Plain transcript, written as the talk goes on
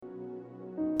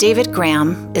David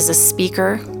Graham is a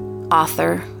speaker,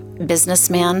 author,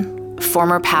 businessman,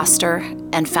 former pastor,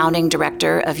 and founding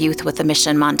director of Youth with a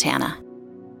Mission Montana.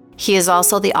 He is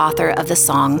also the author of the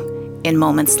song, In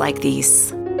Moments Like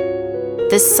These.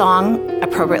 This song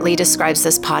appropriately describes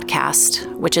this podcast,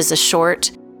 which is a short,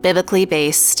 biblically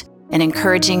based, and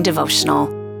encouraging devotional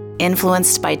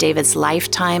influenced by David's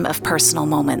lifetime of personal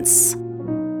moments.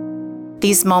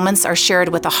 These moments are shared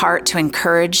with a heart to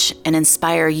encourage and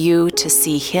inspire you to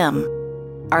see Him,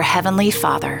 our Heavenly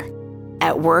Father,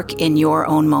 at work in your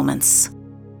own moments.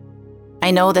 I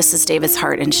know this is David's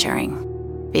heart in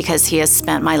sharing, because he has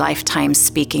spent my lifetime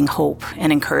speaking hope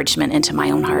and encouragement into my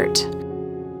own heart.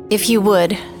 If you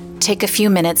would, take a few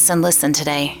minutes and listen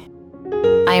today.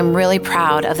 I am really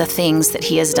proud of the things that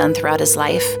he has done throughout his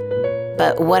life,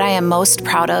 but what I am most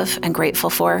proud of and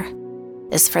grateful for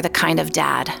is for the kind of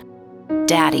daddy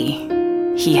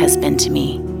he has been to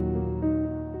me.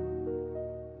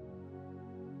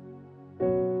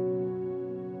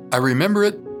 I remember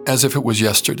it as if it was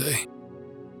yesterday.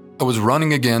 I was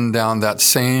running again down that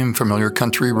same familiar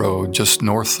country road just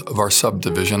north of our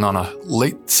subdivision on a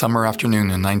late summer afternoon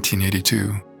in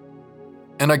 1982.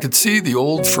 And I could see the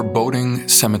old foreboding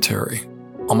cemetery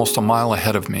almost a mile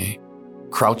ahead of me,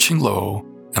 crouching low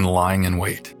and lying in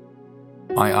wait.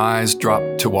 My eyes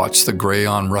dropped to watch the gray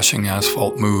on-rushing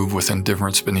asphalt move with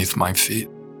indifference beneath my feet.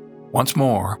 Once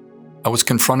more, I was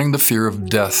confronting the fear of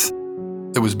death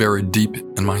that was buried deep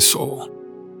in my soul.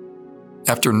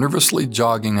 After nervously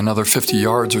jogging another 50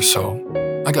 yards or so,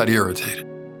 I got irritated,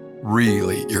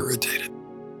 really irritated.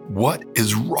 "What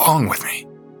is wrong with me?"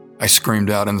 I screamed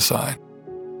out inside.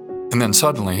 And then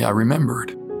suddenly I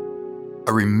remembered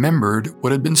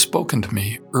what had been spoken to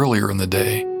me earlier in the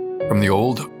day from the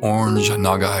old orange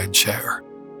Nagai chair,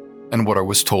 and what I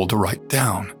was told to write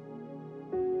down.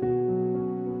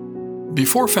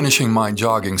 Before finishing my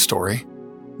jogging story,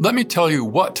 let me tell you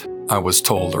what I was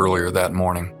told earlier that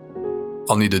morning.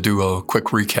 I'll need to do a quick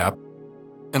recap.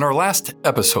 In our last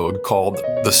episode called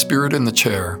The Spirit in the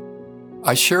Chair,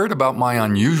 I shared about my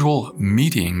unusual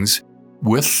meetings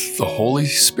with the Holy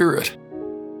Spirit.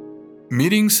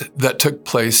 Meetings that took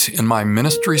place in my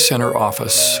ministry center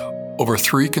office over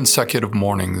 3 consecutive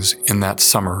mornings in that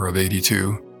summer of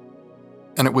 '82.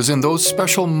 And it was in those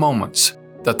special moments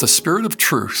that the Spirit of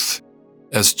Truth,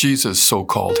 as Jesus so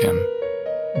called him,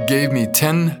 gave me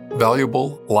 10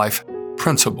 valuable life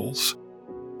principles.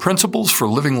 Principles for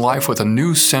living life with a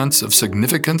new sense of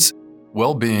significance,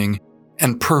 well-being,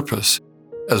 and purpose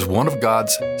as one of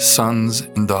God's sons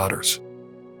and daughters.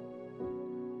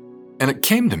 And it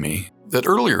came to me that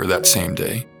earlier that same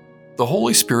day, the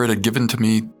Holy Spirit had given to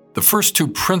me the first 2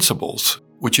 principles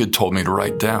which he had told me to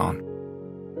write down.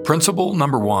 Principle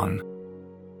number 1,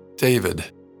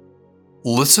 David,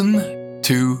 listen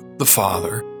to the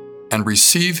Father and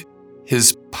receive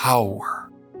His power.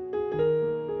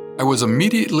 I was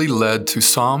immediately led to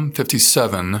Psalm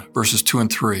 57, verses 2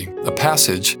 and 3, a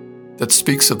passage that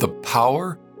speaks of the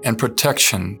power and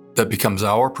protection that becomes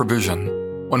our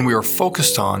provision when we are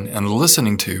focused on and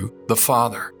listening to the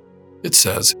Father. It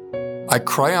says, "I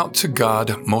cry out to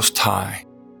God Most High,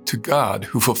 to God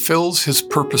who fulfills His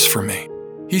purpose for me.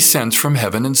 He sends from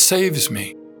heaven and saves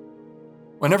me."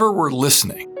 Whenever we're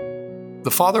listening,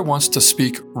 the Father wants to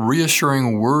speak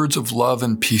reassuring words of love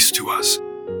and peace to us.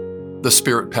 The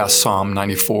Spirit passed Psalm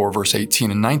 94, verse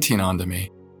 18 and 19 on to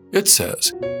me. It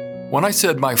says, "When I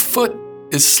said my foot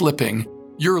is slipping,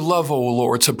 your love, O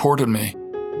Lord, supported me.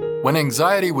 When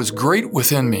anxiety was great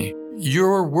within me,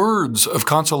 your words of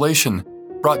consolation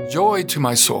brought joy to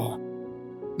my soul."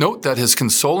 Note that his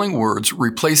consoling words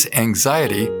replace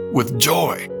anxiety with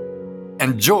joy,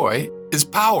 and joy is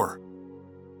power.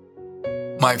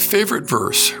 My favorite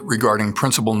verse regarding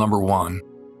principle number 1,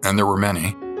 and there were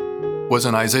many, was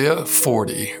in Isaiah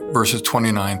 40, verses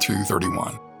 29 through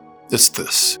 31. It's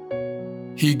this: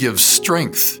 "He gives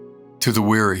strength to the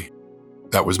weary,"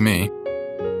 that was me,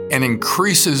 "and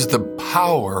increases the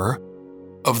power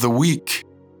of the weak."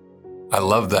 I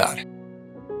love that.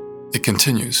 It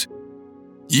continues,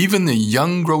 "Even the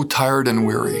young grow tired and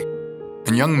weary,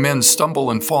 and young men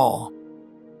stumble and fall.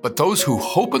 But those who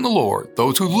hope in the Lord,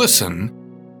 those who listen,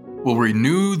 will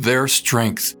renew their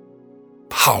strength."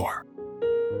 Power.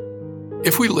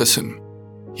 If we listen,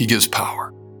 He gives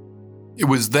power. It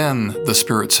was then the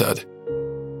Spirit said,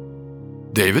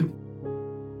 "David,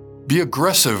 be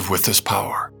aggressive with this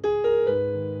power."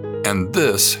 And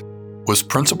this was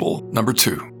principle number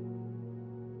 2.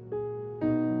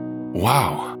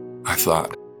 Wow, I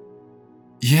thought.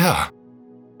 Yeah,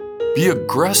 be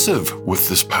aggressive with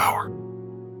this power.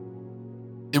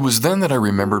 It was then that I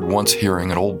remembered once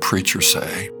hearing an old preacher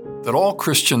say, that all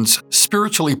Christians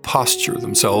spiritually posture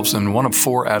themselves in one of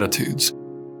four attitudes.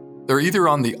 They're either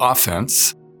on the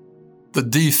offense, the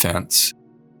defense,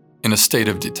 in a state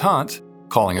of detente,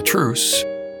 calling a truce,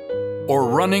 or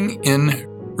running in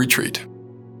retreat.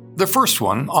 The first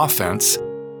one, offense,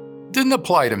 didn't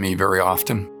apply to me very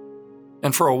often.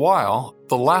 And for a while,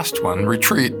 the last one,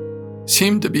 retreat,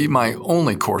 seemed to be my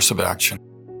only course of action.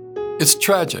 It's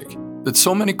tragic that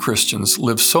so many Christians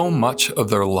live so much of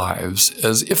their lives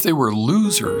as if they were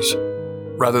losers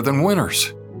rather than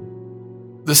winners.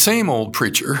 The same old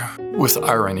preacher, with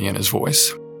irony in his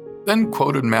voice, then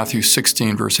quoted Matthew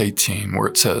 16, verse 18, where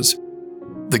it says,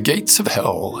 "The gates of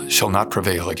hell shall not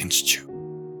prevail against you."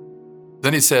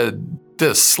 Then he said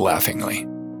this laughingly,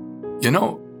 "You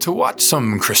know, to watch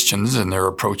some Christians in their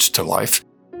approach to life,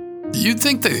 you'd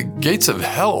think the gates of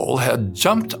hell had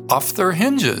jumped off their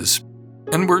hinges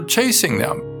and were chasing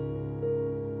them.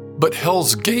 But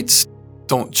hell's gates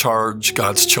don't charge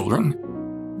God's children.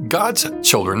 God's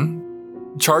children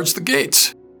charge the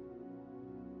gates."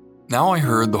 Now I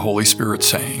heard the Holy Spirit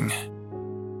saying,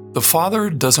 "The Father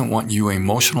doesn't want you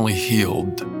emotionally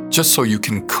healed just so you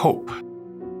can cope.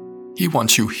 He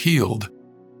wants you healed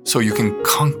so you can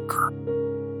conquer."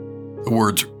 The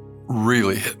words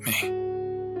really hit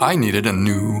me. I needed a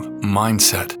new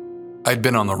mindset. I'd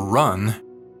been on the run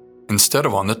instead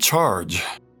of on the charge.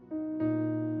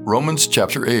 Romans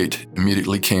chapter 8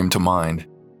 immediately came to mind,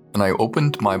 and I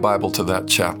opened my Bible to that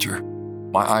chapter.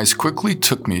 My eyes quickly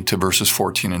took me to verses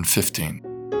 14 and 15,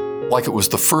 like it was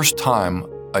the first time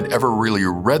I'd ever really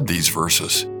read these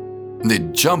verses, and they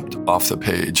jumped off the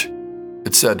page.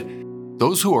 It said,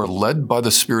 "Those who are led by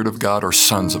the Spirit of God are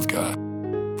sons of God.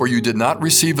 For you did not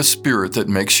receive a spirit that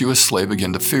makes you a slave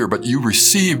again to fear, but you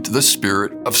received the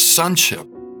spirit of sonship."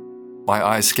 My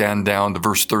eyes scanned down to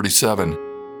verse 37.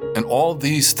 "And all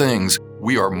these things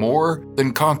we are more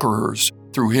than conquerors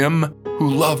through him who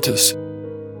loved us."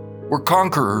 We're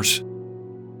conquerors.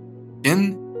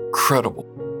 Incredible.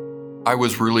 I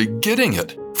was really getting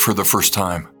it for the first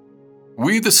time.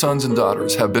 We, the sons and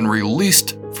daughters, have been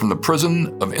released from the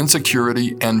prison of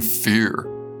insecurity and fear.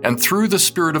 And through the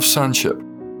spirit of sonship,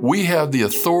 we have the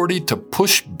authority to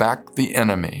push back the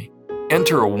enemy,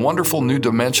 enter a wonderful new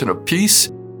dimension of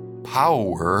peace,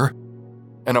 power,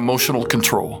 and emotional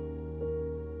control.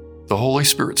 The Holy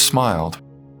Spirit smiled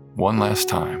one last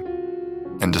time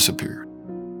and disappeared.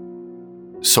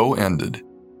 So ended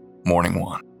morning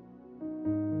one.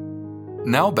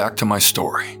 Now back to my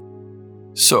story.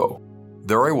 So,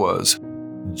 there I was,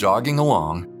 jogging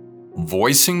along,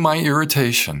 voicing my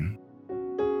irritation,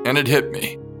 and it hit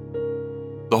me.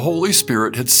 The Holy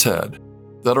Spirit had said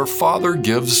that our Father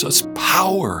gives us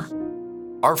power.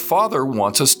 Our Father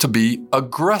wants us to be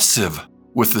aggressive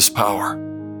with this power,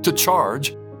 to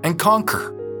charge and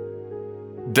conquer.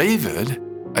 "David,"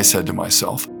 I said to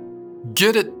myself,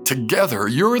 "get it together.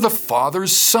 You're the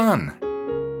Father's son."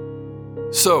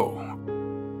 So,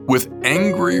 with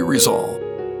angry resolve,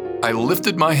 I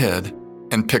lifted my head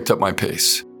and picked up my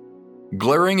pace.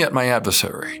 Glaring at my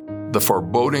adversary, the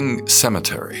foreboding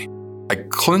cemetery, I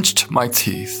clenched my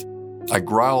teeth, I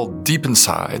growled deep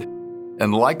inside,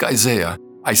 and like Isaiah,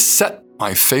 I set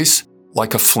my face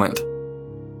like a flint.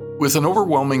 With an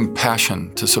overwhelming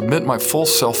passion to submit my full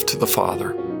self to the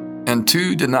Father, and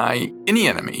to deny any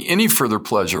enemy any further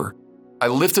pleasure, I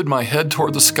lifted my head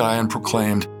toward the sky and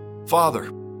proclaimed,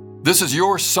 "Father, this is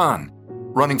your Son,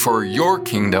 running for your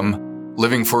kingdom,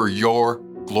 living for your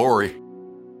glory."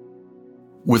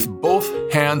 With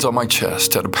both hands on my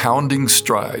chest at a pounding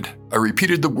stride, I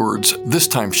repeated the words, this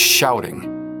time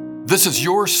shouting, "This is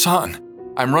your Son.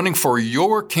 I'm running for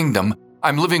your kingdom.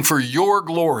 I'm living for your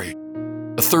glory."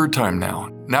 A third time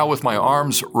now with my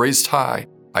arms raised high,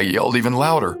 I yelled even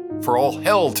louder for all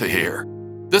hell to hear.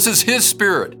 This is his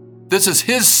spirit. This is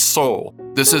his soul.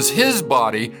 This is his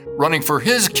body, running for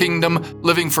his kingdom,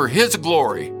 living for his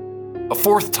glory. A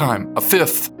fourth time, a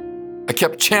fifth. I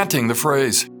kept chanting the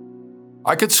phrase.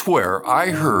 I could swear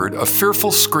I heard a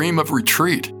fearful scream of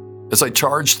retreat as I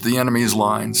charged the enemy's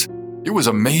lines. It was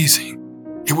amazing.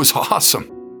 It was awesome.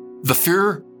 The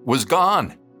fear was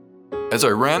gone. As I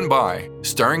ran by,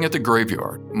 staring at the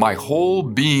graveyard, my whole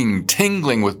being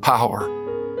tingling with power,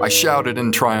 I shouted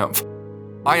in triumph,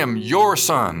 "I am your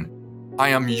Son. I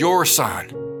am your Son."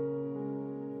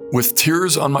 With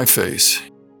tears on my face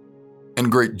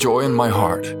and great joy in my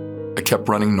heart, I kept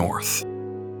running north.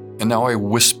 And now I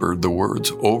whispered the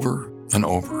words over and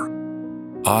over.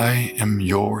 "I am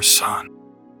your Son.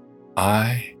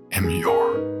 I am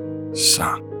your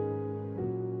Son."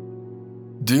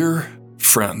 Dear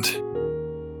friend,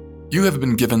 you have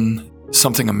been given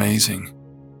something amazing.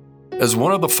 As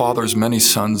one of the Father's many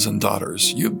sons and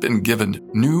daughters, you've been given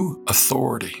new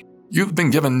authority. You've been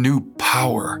given new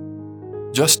power.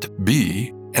 Just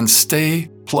be and stay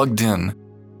plugged in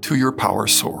to your power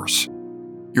source,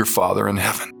 your Father in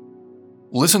heaven.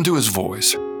 Listen to His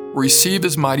voice, receive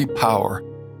His mighty power,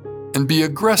 and be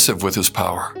aggressive with His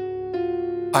power.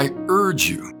 I urge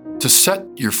you to set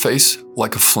your face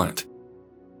like a flint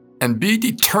and be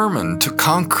determined to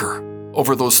conquer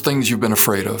over those things you've been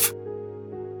afraid of.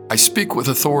 I speak with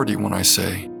authority when I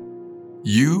say,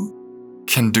 you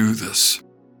can do this.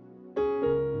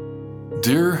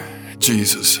 Dear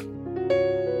Jesus,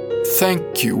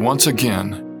 thank you once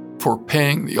again for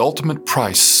paying the ultimate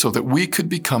price so that we could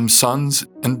become sons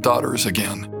and daughters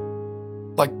again,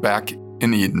 like back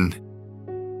in Eden.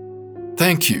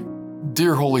 Thank you,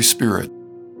 dear Holy Spirit,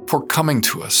 for coming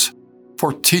to us,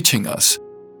 for teaching us,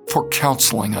 for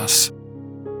counseling us.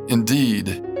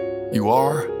 Indeed, you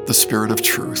are the Spirit of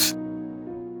truth.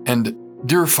 And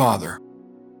dear Father,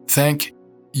 thank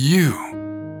you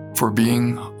for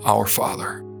being our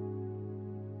Father.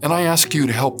 And I ask you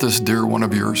to help this dear one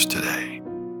of yours today.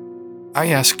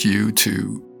 I ask you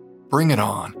to bring it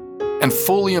on and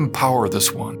fully empower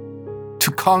this one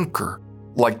to conquer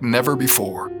like never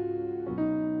before.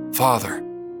 Father,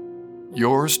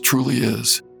 yours truly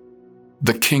is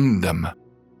the kingdom,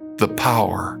 the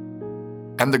power,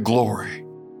 and the glory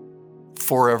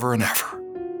forever and ever.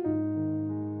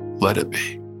 Let it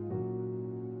be.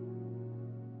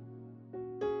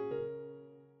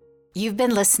 You've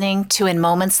been listening to In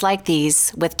Moments Like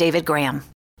These with David Graham.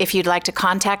 If you'd like to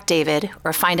contact David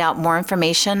or find out more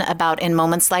information about In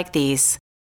Moments Like These,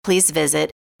 please visit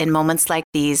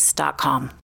inmomentslikethese.com.